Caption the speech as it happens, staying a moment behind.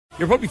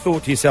You probably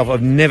thought to yourself,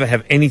 I've never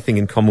have anything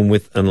in common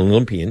with an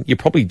Olympian. You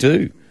probably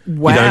do.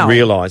 Wow. You don't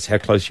realise how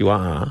close you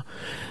are.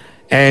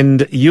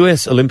 And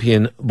US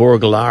Olympian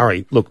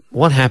Borragolari, look,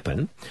 what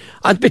happened?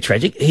 It's a bit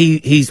tragic.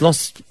 He's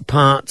lost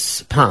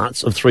parts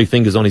of 3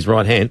 fingers on his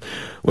right hand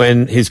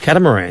when his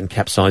catamaran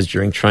capsized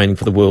during training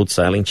for the World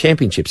Sailing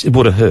Championships. It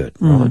would have hurt,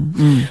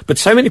 right? But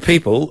so many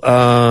people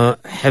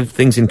have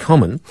things in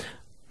common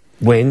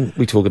when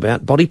we talk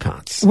about body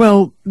parts.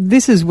 Well,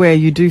 this is where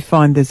you do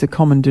find there's a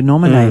common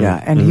denominator,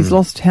 and he's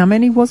lost how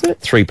many, was it?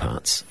 3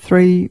 parts.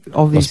 3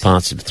 of his... Lost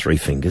parts of 3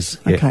 fingers.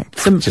 Yeah. Okay.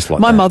 So just like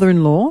my that.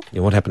 mother-in-law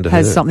Yeah, what happened to her?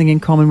 has something in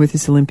common with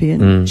this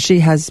Olympian. She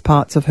has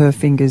parts of her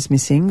fingers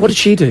missing. What did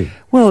she do?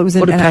 Well, it was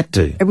What did Pat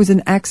do? It was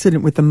an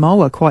accident with the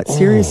mower, quite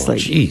seriously. Oh,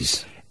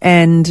 jeez.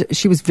 And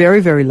she was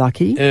very, very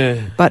lucky.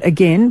 But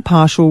again,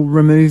 partial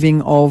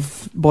removing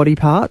of body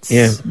parts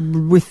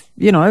with,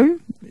 you know,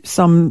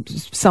 some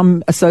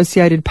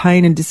associated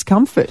pain and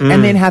discomfort,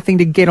 and then having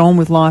to get on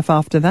with life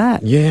after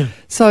that. Yeah.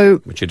 So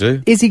what you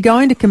do? Is he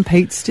going to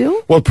compete still?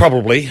 Well,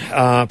 probably.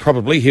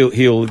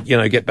 He'll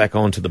get back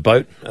onto the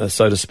boat,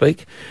 so to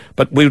speak.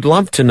 But we would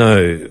love to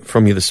know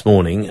from you this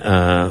morning. You're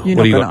not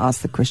going to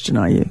ask the question,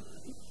 are you?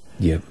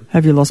 Yeah.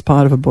 Have you lost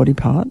part of a body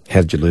part?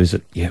 How did you lose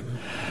it? Yeah.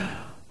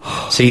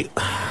 See.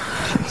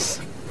 Jeez.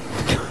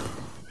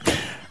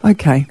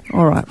 Okay,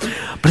 all right.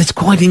 But it's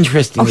quite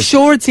interesting. I'm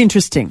sure it's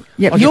interesting.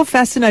 Yeah, you're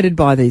fascinated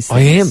by these things.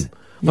 I am.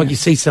 Like you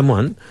see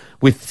someone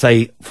with,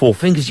 say, 4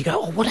 fingers, you go,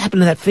 oh, what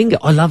happened to that finger?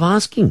 I love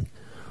asking.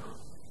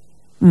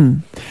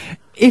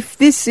 If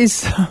this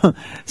is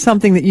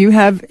something that you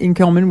have in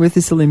common with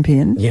this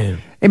Olympian,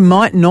 it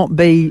might not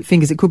be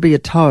fingers, it could be a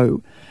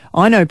toe.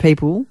 I know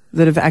people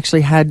that have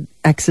actually had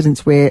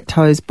accidents where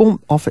toes,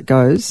 boom, off it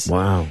goes.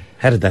 Wow.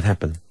 How did that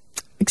happen?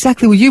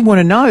 Exactly. Well, you want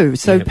to know.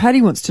 So Paddy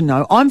wants to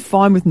know. I'm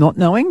fine with not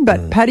knowing,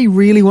 but Paddy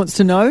really wants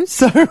to know.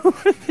 So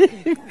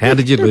how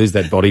did you lose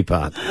that body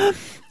part?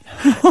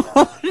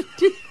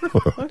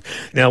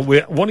 Now,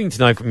 we're wanting to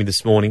know from you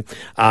this morning,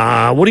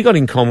 what do you got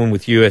in common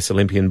with US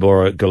Olympian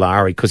Bora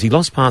Golari? Because he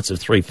lost parts of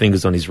 3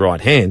 fingers on his right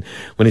hand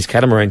when his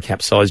catamaran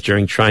capsized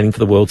during training for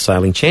the World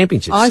Sailing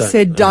Championships. I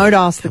said don't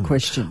ask the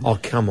question. Oh,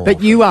 come on.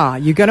 But you are.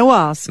 You're going to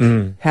ask,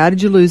 how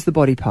did you lose the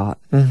body part?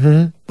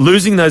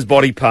 Losing those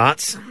body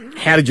parts,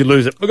 how did you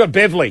lose it? We've got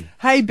Beverly.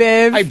 Hey,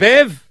 Bev. Hey,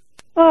 Bev.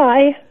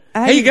 Hi.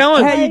 How you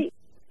going? Hey.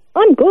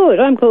 I'm good.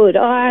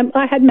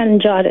 I had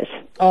meningitis.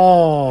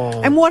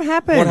 Oh. And what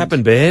happened? What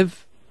happened,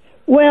 Bev?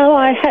 Well,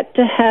 I had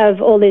to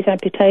have all these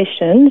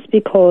amputations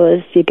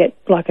because you get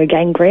like a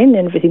gangrene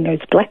and everything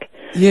goes black.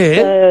 Yeah.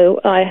 So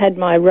I had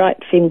my right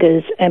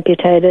fingers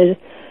amputated,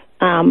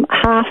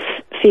 half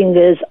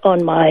fingers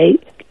on my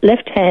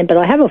left hand, but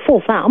I have a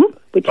full thumb,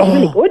 which is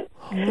really good.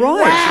 Right.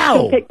 Wow. I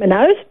can pick my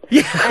nose.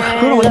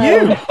 Yeah. Good on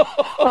you.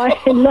 I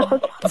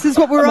lost This is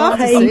what we're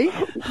after, see?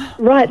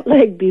 right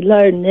leg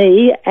below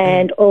knee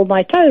and all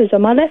my toes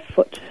on my left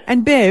foot.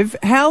 And Bev,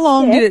 how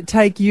long did it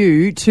take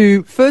you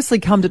to firstly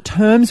come to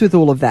terms with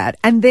all of that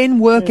and then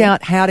work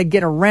out how to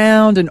get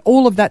around and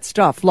all of that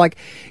stuff? Like,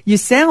 you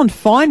sound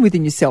fine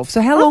within yourself.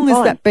 So how long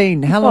has that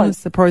been? How long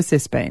has the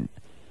process been?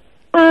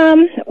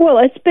 Well,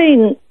 it's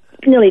been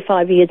nearly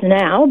 5 years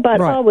now, but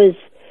Right. I was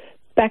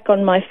back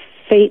on my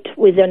feet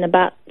within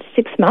about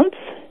 6 months.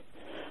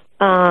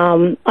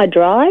 I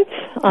drive.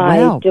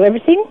 Wow. I do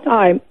everything.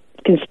 I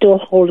can still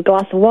hold a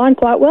glass of wine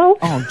quite well.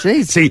 Oh,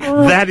 geez. See,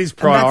 that is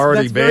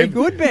priority, that's very Bev.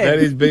 good, Bev. That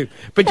is big.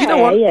 But you know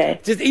what? Yeah.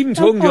 Just even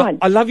talking to you, fine.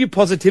 I love your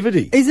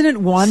positivity. Isn't it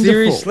wonderful?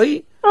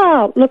 Seriously?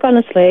 Oh, look,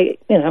 honestly,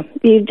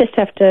 you just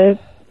have to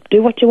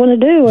do what you want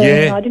to do. And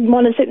Yeah. I didn't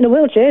want to sit in a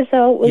wheelchair,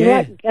 so it was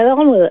like, get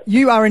on with it.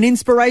 You are an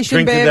inspiration,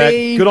 Drink to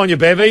Bevy. that. Good on you,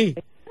 Bevy.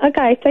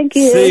 Okay, thank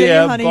you. See you,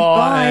 ya. honey. Bye.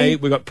 Bye.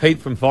 We've got Pete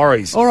from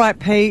Forries. All right,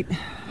 Pete.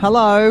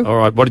 Hello. All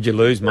right, what did you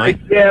lose, mate?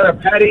 Yeah,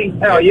 Paddy,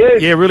 how are you?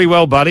 Yeah, really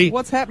well, buddy.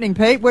 What's happening,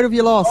 Pete? What have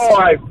you lost? Oh,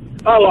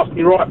 I lost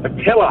my right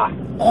patella.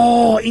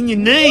 Oh, in your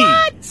knee.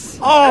 What?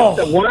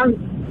 The Oh,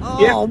 one.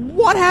 Oh,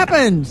 what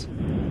happened?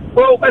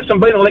 Well, that's from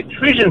being an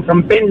electrician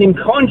from bending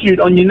conduit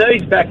on your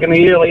knees back in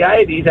the early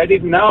 80s. They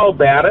didn't know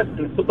about it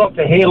and put lots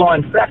of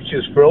hairline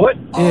fractures through it.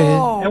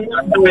 Oh. And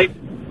one day,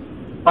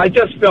 I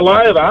just fell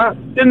over,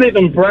 didn't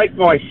even break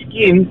my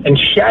skin and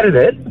shattered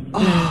it.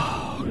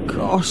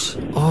 Gosh.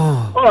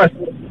 Oh,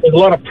 there's a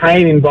lot of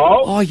pain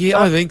involved. oh, yeah,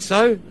 I think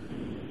so.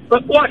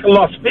 But like a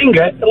lost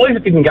finger, at least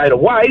it didn't go to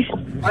waste.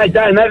 I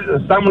donated it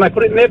to someone, they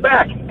put it in their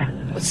back.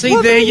 See,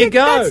 Well, there you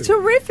go. That's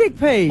terrific,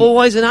 Pete.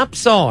 Always an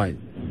upside.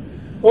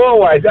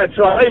 Always, that's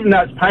right. Even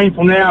though it's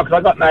painful now because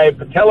I've got no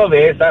patella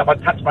there, so if I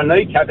touch my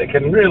kneecap, it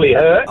can really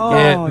hurt. Oh,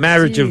 Yeah,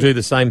 marriage dear. will do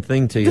the same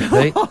thing to you,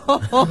 Pete.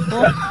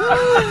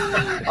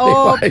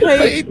 Oh,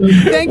 Anyway, Pete,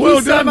 Pete, thank well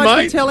you so done, much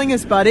mate. for telling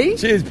us, buddy.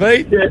 Cheers,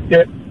 Pete.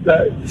 Yeah.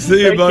 So,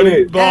 See you, thank buddy.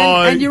 you.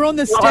 Bye. And you're on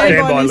the Standby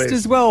standby list list.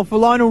 as well for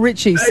Lionel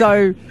Richie.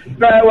 So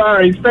No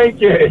worries. Thank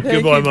you. thank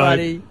Goodbye, you, mate.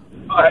 buddy.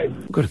 Bye.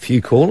 We've got a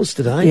few callers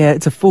today. Yeah,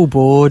 it's a full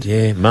board.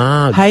 Yeah,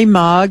 Marg. Hey,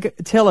 Marg,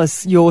 tell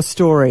us your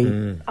story.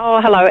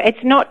 Oh, hello.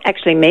 It's not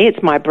actually me,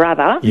 it's my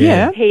brother.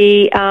 Yeah.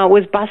 He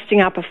was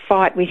busting up a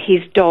fight with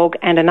his dog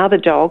and another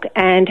dog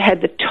and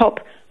had the top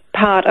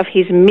part of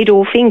his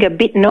middle finger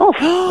bitten off.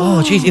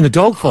 Oh, geez, in a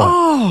dog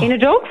fight. In a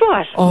dog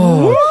fight.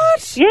 Oh.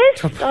 What?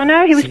 Yes, I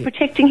know. He was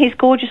protecting his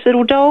gorgeous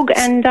little dog,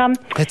 and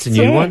That's a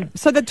new one.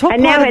 So the top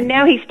and part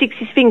now he sticks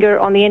his finger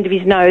on the end of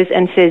his nose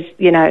and says,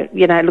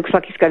 it looks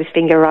like he's got his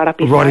finger right up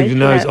his nose. Right in your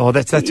nose. Oh,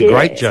 that's a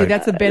great joke. See,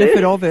 that's the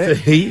benefit of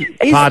it.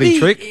 Is Party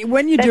trick.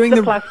 When you're That's doing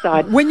the plus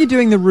side. When you're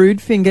doing the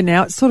rude finger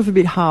now, it's sort of a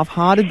bit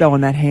half-hearted though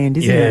on that hand,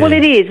 isn't Yeah. it? Well,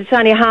 it is. It's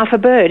only half a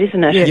bird,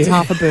 isn't it? Yeah, it's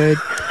half a bird.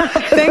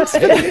 Thanks for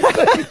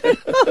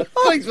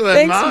Thanks for that,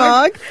 Thanks, Mark.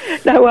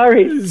 Mark. No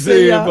worries.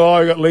 See you.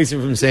 Bye. I got Lisa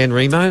from San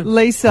Remo.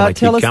 Lisa, They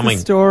tell keep us coming.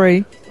 the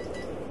story.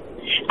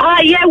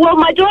 Yeah, well,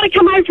 my daughter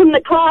came home from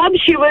the club.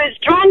 She was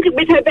drunk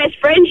with her best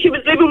friend she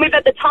was living with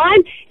at the time,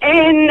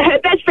 and her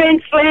best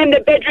friend slammed the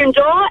bedroom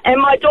door, and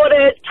my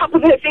daughter's top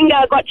of her finger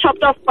got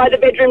chopped off by the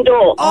bedroom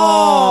door.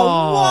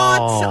 Oh,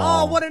 what?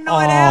 Oh, what a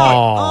night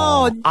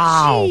out. Oh,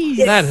 Ow.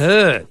 jeez. That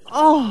hurt.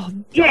 Oh,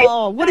 Yeah,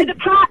 oh, what so a... the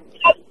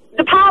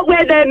part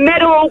where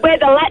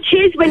the latch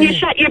is when you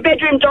shut your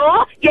bedroom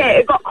door,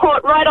 it got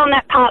caught right on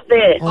that part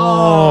there.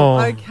 Oh,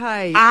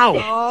 okay. Ow.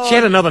 Oh. She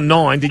had another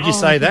 9. Did you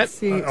say that?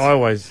 that's it. I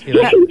always,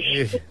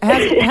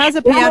 How's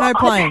the piano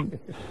playing?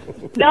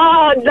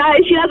 No,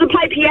 she doesn't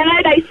play piano.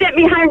 They sent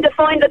me home to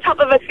find the top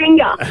of her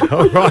finger.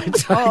 All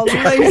right. Oh,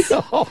 Lise.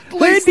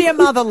 Who'd be a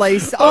mother,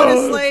 Lise?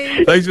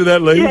 Honestly. Thanks for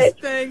that, Lise. Yeah.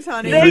 Thanks,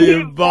 honey. Thank See you.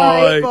 you.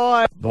 Bye.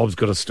 Bye. Bob's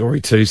got a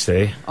story too,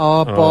 Sarah.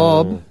 Oh,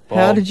 Bob. How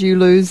Bob. did you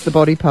lose the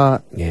body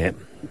part? Yeah.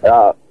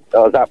 I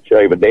was up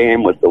Cheever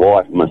Dam with the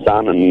wife and my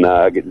son and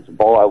getting some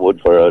firewood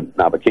for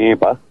another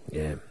camper.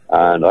 Yeah.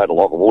 And I had a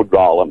lock of wood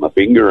roll on my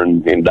finger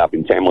and ended up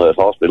in Tamworth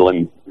Hospital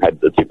and had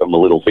the tip of my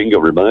little finger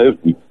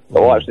removed. And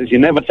the wife says, "You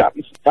never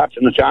touching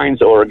the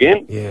chainsaw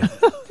again?" Yeah.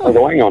 I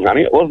go, "Hang on,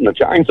 honey, it wasn't a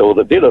chainsaw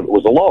that did it, it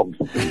was a log."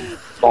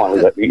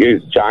 Finally let me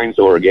use the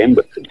chainsaw again,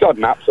 but it's got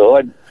an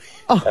upside.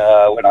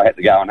 When I had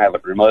to go and have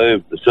it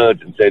removed, the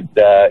surgeon said,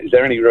 "Is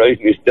there any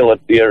reason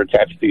you're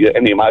attached to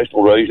any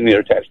emotional reason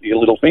you're attached to your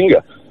little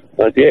finger?"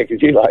 I said, "Yeah,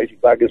 because you lazy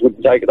fuckers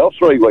wouldn't take it off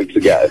 3 weeks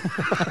ago."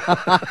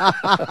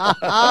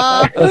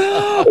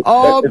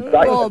 Oh, It's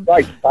Bob.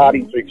 great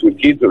party tricks with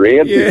kids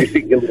around. Yeah. You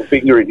stick your little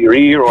finger in your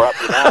ear or up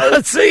your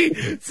nose. see.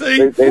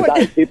 There's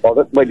no tip on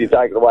it. When you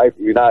take it away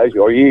from your nose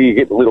or your ear, you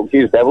get the little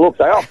kids to have a look.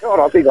 Say, "Oh, God,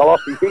 I think I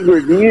lost my finger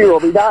in the ear or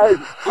my nose."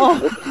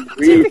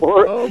 Ear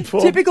for it.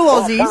 Bob. Typical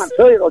I Aussies. can't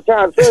see it. I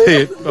can't see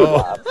it.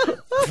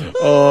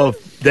 Oh,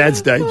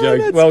 Dad's Day joke.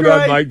 that's Well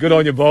done, great. mate. Good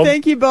on you, Bob.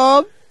 Thank you,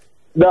 Bob.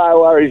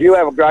 No worries. You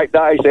have a great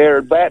day, Sarah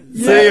and Pat.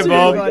 See you,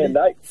 Bob. Weekend,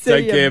 eh? See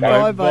Take ya. care,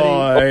 Bye, mate.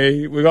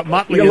 buddy. Bye. We've got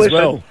Muttley You as listen.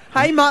 well.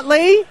 Hey,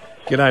 Muttley.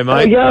 G'day, How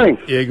mate. you going?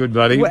 Yeah, good,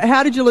 buddy.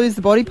 How did you lose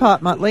the body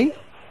part, Muttley?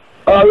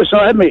 Oh, so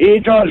I had my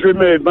eardrums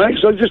removed, mate,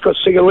 so I just got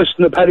sick of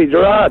listening to Paddy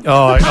Gerard.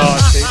 How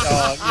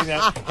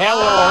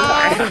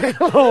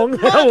long?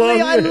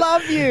 Muttley, I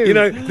love you. You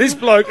know, this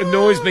bloke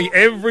annoys me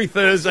every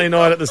Thursday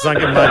night at the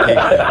Sunken Monkey.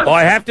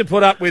 I have to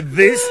put up with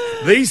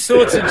these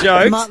sorts of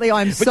jokes. Muttley,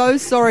 I'm so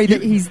sorry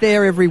that he's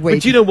there every week.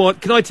 But you know what?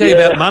 Can I tell you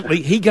about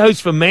Muttley? He goes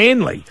for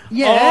Manly.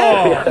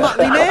 Yeah,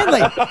 Muttley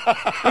Manley.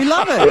 We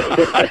love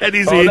it. And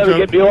his I'll never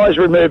eardrum. get my eyes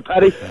removed,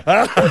 Paddy.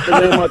 That's the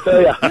name I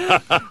tell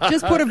you.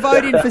 Just put a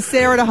vote in for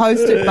Sarah to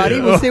host it, buddy.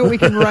 We'll see what we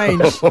can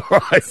range. All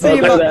right. See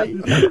you,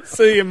 Muttley.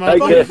 See you, mate.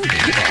 Take care.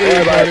 See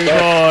you, buddy.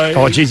 Bye.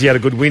 Oh, geez, he had a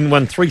good win.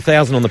 Won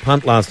 3,000 on the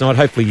punt last night.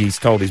 Hopefully he's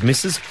told his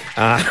missus.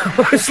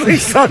 Mostly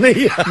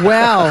sunny.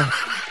 Wow.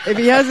 If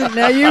he hasn't,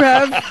 now you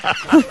have.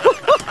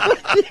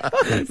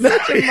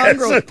 Such a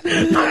mongrel.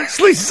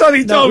 Mostly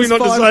sunny No, told it me was not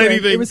to say $5,000.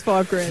 anything. It was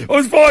 $5,000. It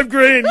was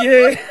 $5,000,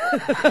 yeah.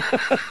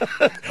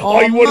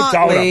 He would have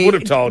told her. Muttley. Would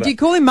have told her. Do you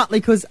call him Muttley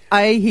because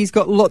A, he's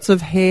got lots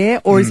of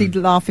hair, or is he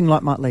laughing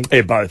like Muttley?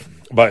 Yeah, both.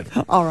 Both.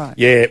 All right.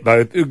 Yeah,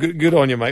 both. Good on you, mate.